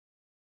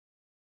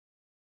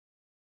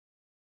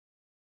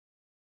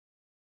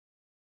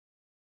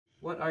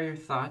What are your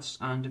thoughts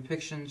on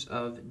depictions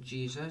of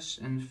Jesus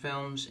in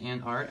films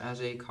and art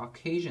as a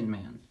Caucasian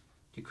man?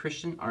 Do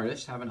Christian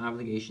artists have an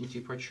obligation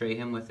to portray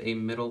him with a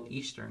Middle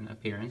Eastern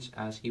appearance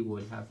as he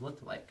would have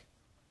looked like?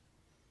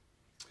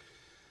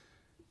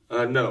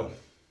 No.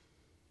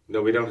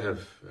 No, we don't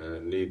have a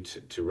need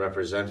to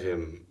represent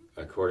him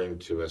according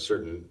to a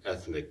certain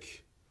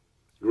ethnic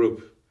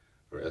group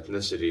or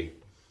ethnicity.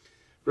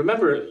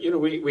 Remember,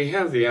 we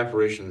have the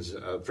apparitions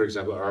of, for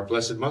example, our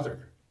Blessed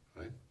Mother,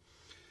 right?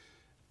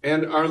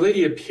 And Our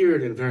Lady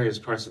appeared in various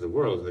parts of the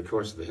world in the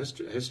course of the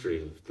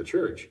history of the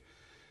Church.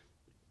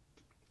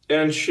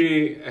 And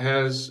she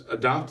has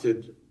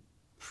adopted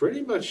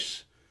pretty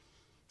much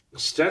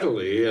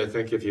steadily, I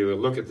think, if you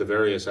look at the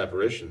various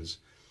apparitions,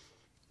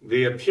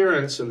 the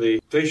appearance and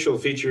the facial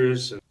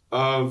features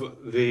of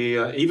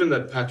the, even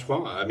the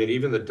patois,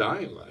 even the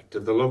dialect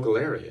of the local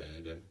area.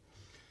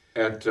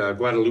 At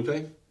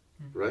Guadalupe,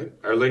 right?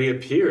 Our Lady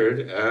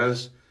appeared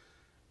as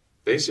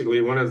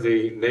basically one of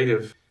the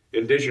native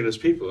indigenous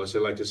people, as they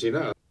like to see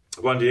now.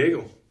 Juan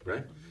Diego,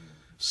 right?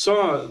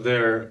 Saw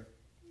there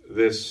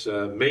this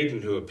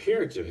maiden who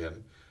appeared to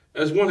him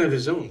as one of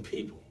his own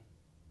people,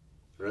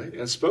 right?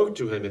 And spoke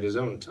to him in his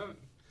own tongue.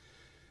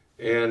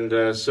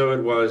 And so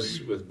it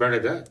was with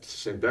Bernadette,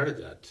 St.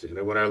 Bernadette.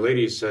 When Our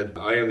Lady said,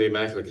 "I am the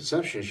Immaculate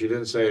Conception," she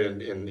didn't say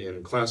it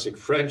in classic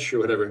French or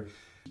whatever.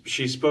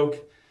 She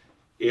spoke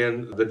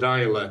in the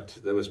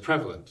dialect that was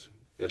prevalent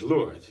at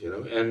Lourdes,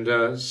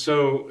 And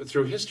so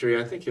through history,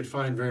 I think you'd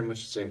find very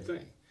much the same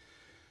thing.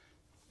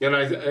 And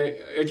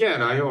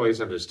I always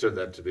understood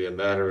that to be a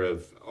matter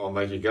of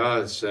Almighty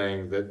God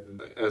saying that,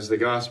 as the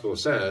Gospel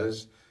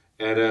says,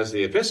 and as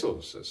the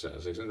Epistle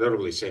says,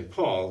 notably St.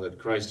 Paul, that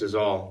Christ is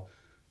all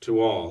to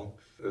all,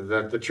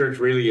 that the Church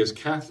really is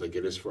Catholic.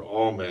 It is for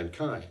all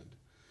mankind.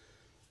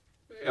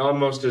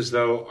 Almost as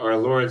though our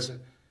Lord's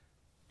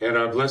and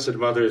our Blessed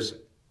Mother's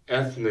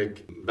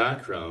ethnic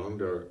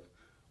background or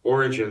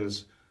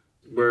origins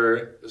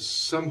were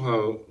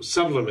somehow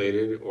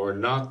sublimated or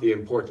not the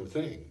important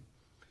thing,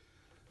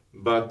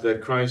 but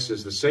that Christ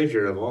is the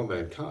Savior of all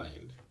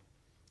mankind,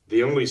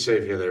 the only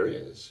Savior there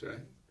is, right?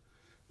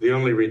 The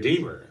only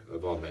Redeemer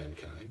of all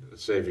mankind, the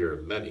Savior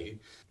of many.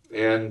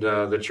 And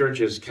the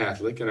Church is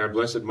Catholic, and our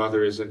Blessed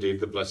Mother is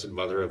indeed the Blessed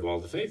Mother of all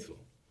the faithful,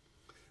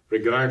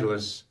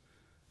 regardless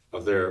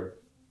of their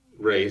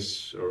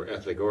race or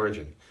ethnic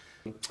origin.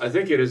 I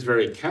think it is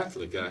very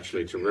Catholic,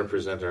 actually, to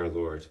represent our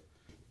Lord,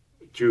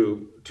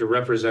 to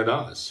represent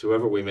us,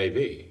 whoever we may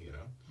be.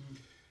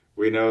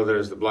 We know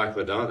there's the Black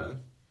Madonna.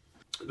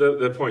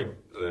 The point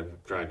that I'm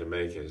trying to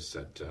make is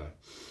that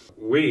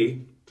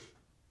we,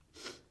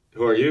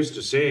 who are used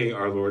to seeing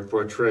our Lord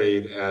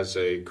portrayed as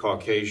a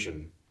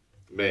Caucasian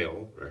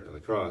male, right on the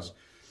cross,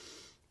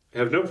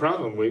 have no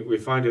problem. We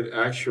find it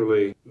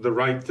actually the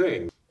right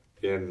thing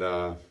in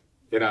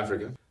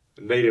Africa.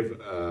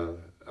 Native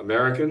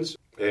Americans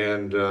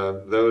and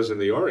those in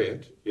the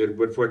Orient, it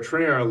would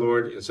portray our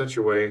Lord in such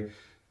a way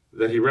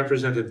that he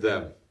represented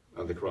them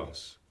on the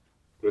cross,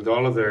 with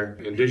all of their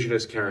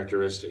indigenous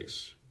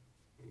characteristics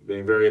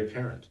being very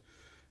apparent.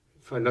 I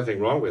find nothing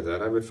wrong with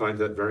that. I would find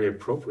that very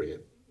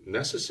appropriate,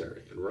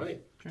 necessary, and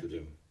right to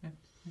do.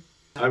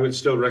 I would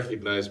still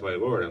recognize my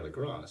Lord on the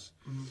cross.